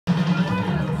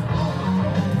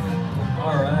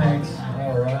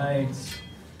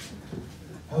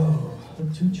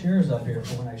2 chairs up here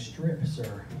for when I strip,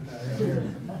 sir. Right here.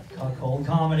 Cuckold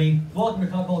Comedy. Welcome to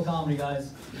Cuckold Comedy,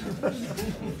 guys. Alright,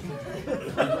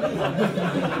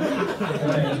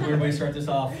 that's a weird way to start this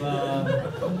off.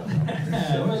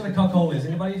 What does the cuckold is?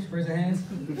 Anybody? Raise their hands.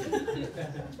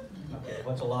 Okay, a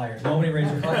bunch of liars. Nobody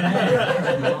raised their fucking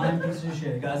hand. Lying piece of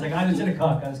shit. Guys, like, I just did a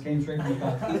cuck. I just came straight from the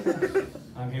cuck.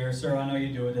 I'm here, sir. I know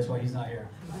you do it. That's why he's not here.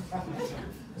 That's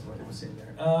why he was sitting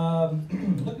there.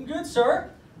 Looking good, sir.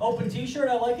 Open t-shirt,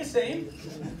 I like it, same.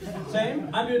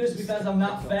 I'm doing this because I'm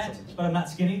not fat, but I'm not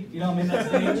skinny. You know, I'm in that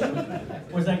stage.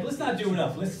 Where it's like, let's not do it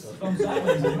up. Let's thumb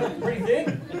sideways. Pretty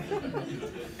thin.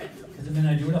 Because the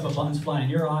minute I do it up, a button's flying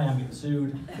in your eye, I'm getting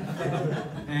sued.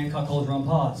 And cuckolds run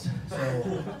pause.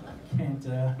 So, can't,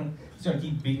 so I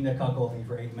keep beating the cuckold me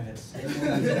for 8 minutes. You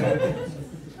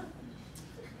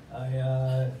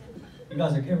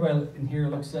guys, like, everybody in here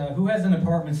looks, who has an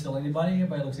apartment still? Anybody?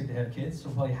 Everybody looks like they have kids,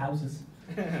 so probably houses.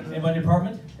 Anybody in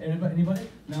apartment? Anybody?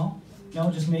 No? No,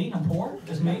 just me? I'm poor?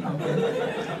 Just me?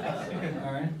 Okay.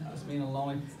 Alright, just me and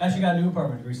alone. Actually got a new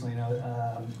apartment recently now.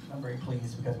 I'm very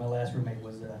pleased because my last roommate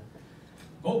was,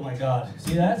 oh my god,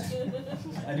 see that?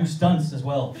 I do stunts as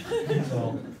well,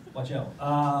 so watch out.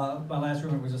 My last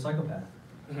roommate was a psychopath.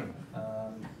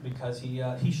 Because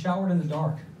he showered in the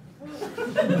dark.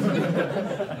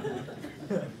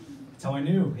 That's how I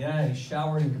knew. Yeah, he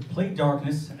showered in complete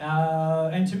darkness.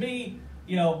 And to me,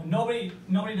 you know, nobody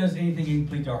does anything in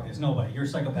complete darkness. Nobody. You're a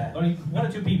psychopath. Only 1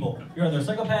 or 2 people. You're either a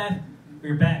psychopath or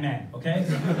you're Batman, okay?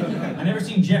 I never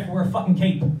seen Jeff wear a fucking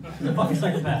cape. He's a fucking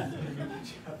psychopath.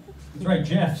 That's right,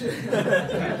 Jeff.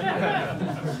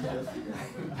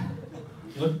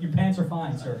 Your pants are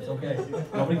fine, sir. It's okay.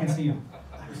 Nobody can see them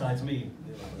besides me.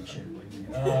 Shit.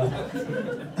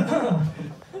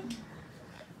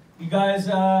 You guys,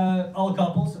 all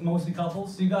couples, mostly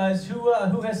couples. You guys,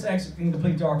 who has sex in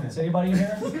complete darkness? Anybody in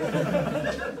here?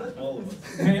 All of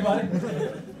us. Anybody?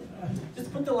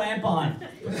 Just put the lamp on.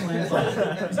 Put the lamp on.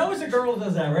 It's always a girl who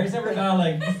does that, right? It's never a guy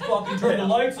like, just fucking turn the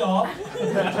lights off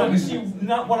so I can see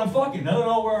not what I'm fucking. I don't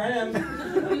know where I am.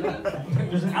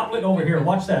 There's an outlet over here.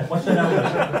 Watch that. Watch that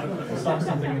outlet. I'll stop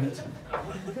something in it.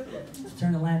 Just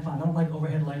turn the lamp on. I don't like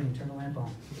overhead lighting. Turn the lamp on.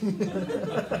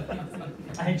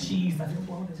 I had cheese. I didn't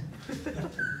want it.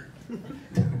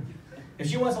 If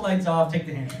she wants the lights off, take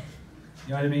the hint.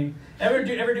 You know what I mean? Ever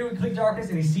do complete darkness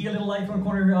and you see a little light from the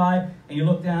corner of your eye and you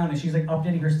look down and she's like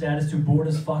updating her status to bored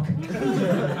as fuck?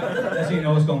 That's how you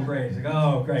know it's going great. It's like,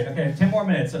 oh, great. Okay, 10 more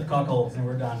minutes of cuckolds and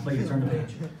we're done. Please turn the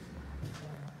page.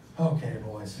 Okay,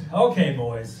 boys. Okay,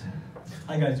 boys.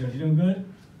 How you guys doing? You doing good?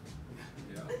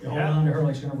 You're holding on to her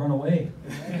like she's gonna run away.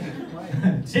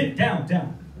 Sit down.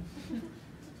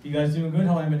 You guys doing good?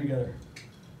 How long have you been together?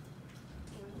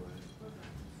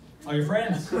 Oh, you're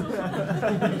friends? So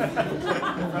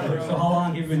how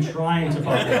long have you been trying to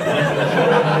fuck?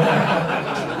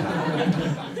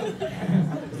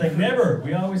 It's like never.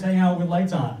 We always hang out with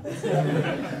lights on.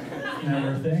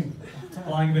 Never a thing.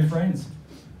 How long have you been friends?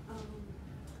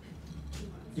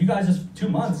 You guys just 2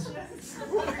 months.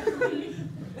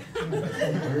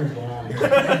 Weird going on here.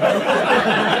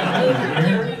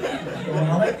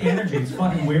 I like the energy. It's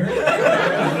fucking weird.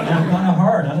 I'm kind of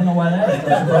hard. I don't know why that is.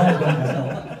 I'm surprised by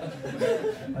myself.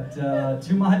 But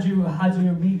 2 months, how'd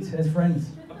you meet as friends?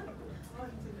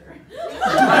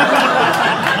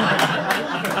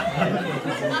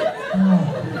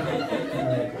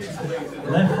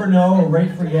 Left for no,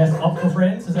 right for yes, up for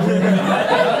friends? Is that what you're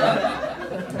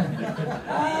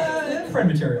doing? Friend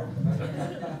material.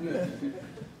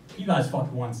 You guys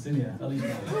fucked once, didn't you? At least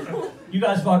once. You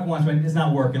guys fucked once, but it's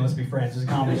not working. Let's be friends. It's a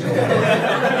comedy show.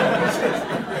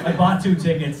 I bought 2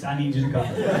 tickets. I need you to come.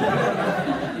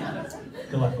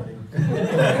 Good luck, buddy.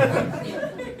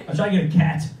 I'm trying to get a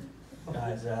cat.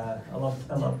 Guys, I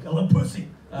love pussy.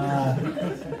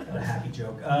 What a happy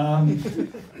joke.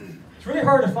 It's really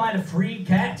hard to find a free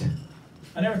cat.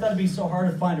 I never thought it'd be so hard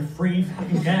to find a free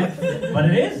fucking cat, but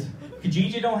it is.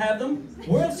 Kijiji don't have them?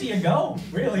 Where else do you go?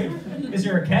 Really? Is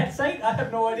there a cat site? I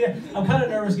have no idea. I'm kind of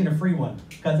nervous getting a free one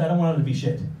because I don't want it to be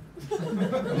shit. You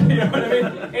know what I mean?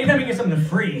 Anytime you get something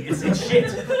free, it's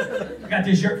shit. I got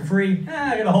this shirt for free.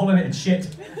 I got a hold of it. It's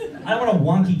shit. I don't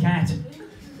want a wonky cat,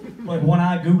 like one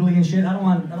eye googly and shit. I don't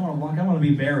want a wonk. I don't want to be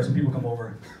embarrassed when people come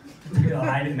over. They'll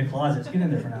hide it in the closet. Get in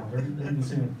there for now. They're leaving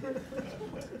soon.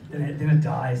 Then it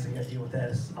dies. So you got to deal with that.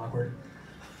 It's awkward.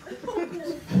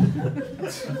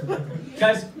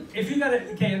 Guys, if you got I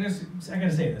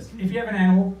gotta say this. If you have an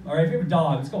animal, or if you have a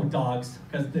dog, let's go with dogs,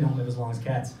 because they don't live as long as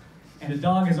cats. And the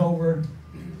dog is over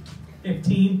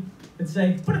 15, let's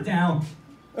say, put it down.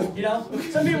 You know?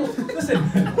 Some people, listen.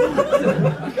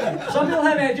 Some people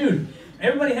have that, dude.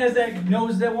 Everybody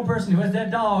knows that one person who has that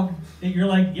dog that you're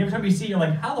like, every time you see it, you're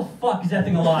like, how the fuck is that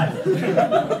thing alive? You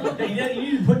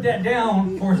need to put that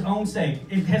down for its own sake.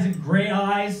 It has gray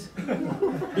eyes.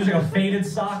 There's like a faded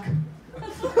sock.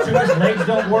 Too much legs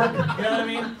don't work. You know what I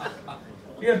mean?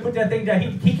 You gotta put that thing down.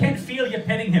 He can't feel you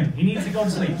petting him. He needs to go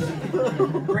to sleep.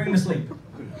 Bring him to sleep.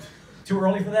 Too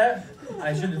early for that?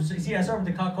 I should have. See, I started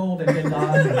with the cuckold and then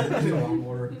dog and the wrong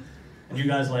order. And you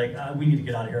guys like, we need to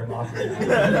get out of here. I'm off right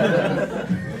now.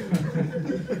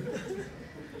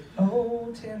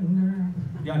 Oh, tender.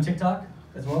 You on TikTok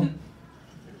as well?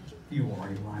 You are,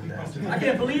 you lying bastard. I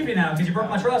can't believe you now because you broke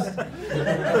my trust.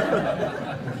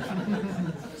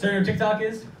 So your TikTok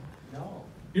is? No.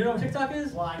 You don't know what TikTok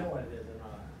is? Well, I know what it is.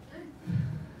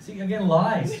 See, again,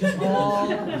 lies. Just all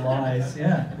lies.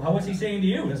 Yeah. Well, what's he saying to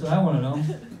you? That's what I want to know.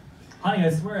 Honey, I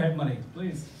swear I have money.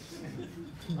 Please.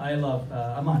 I love,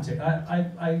 I'm on TikTok.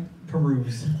 I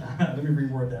peruse. Let me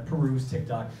reword that. Peruse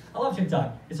TikTok. I love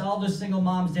TikTok. It's all just single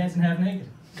moms dancing half naked.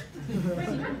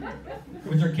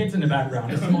 With their kids in the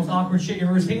background. It's the most awkward shit you've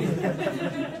ever seen.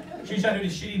 She's trying to do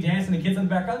this shitty dance and the kids in the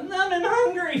background, Mom, I'm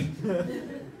hungry.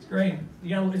 It's great.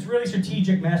 It's really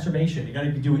strategic masturbation. You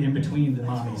gotta do it in between the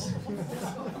mommies.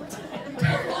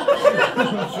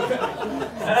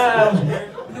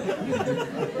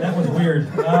 That was weird.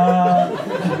 I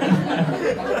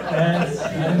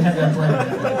didn't have that planned.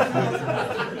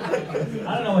 I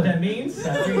don't know what that means.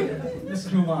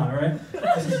 Let's move on, all right?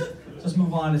 Let's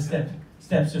move on to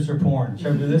stepsister porn.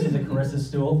 Shall we do this? Is it Carissa's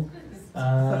stool?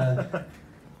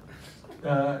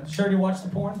 Sure, do you watch the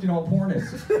porn? Do you know what porn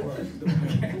is?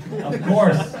 Okay. Of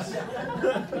course.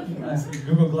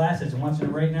 Google Glasses. I'm watching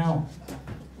it right now.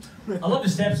 I love the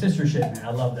stepsister shit, man.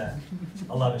 I love that.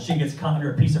 I love it. She gets caught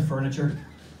under a piece of furniture.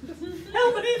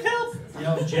 Help! I need help! You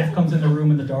know, Jeff comes in the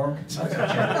room in the dark. I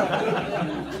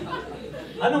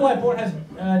don't know why porn has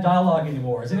dialogue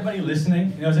anymore. Is anybody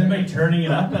listening? You know, is anybody turning it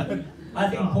up? I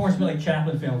think porn should be like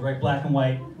Chaplin films, right? Black and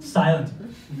white, silent.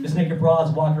 Just naked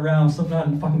broads walking around, slipping out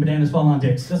and fucking bananas falling on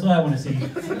dicks. That's what I want to see.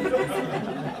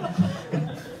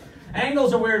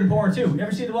 Angles are weird in porn too. You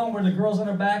ever see the one where the girl's on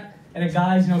her back and a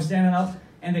guy's, you know, standing up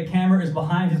and the camera is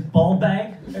behind his ball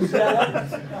bag? Ever see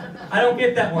that one? I don't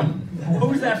get that one.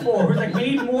 Who's that for? Who's like,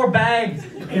 we need more bags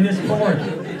in this porn.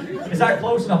 It's not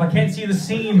close enough. I can't see the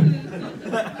seam.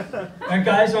 That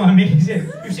guy's on me.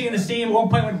 You're seeing the seam at one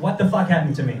point. Like, what the fuck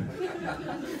happened to me?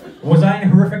 Was I in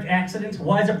a horrific accident?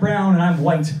 Why is it brown and I'm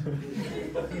white?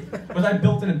 Was I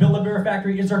built in a Build-A-Bear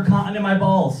factory? Is there cotton in my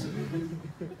balls?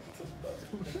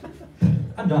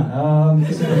 I'm done.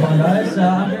 This is fun, guys.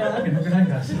 I'm Good night,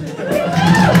 guys.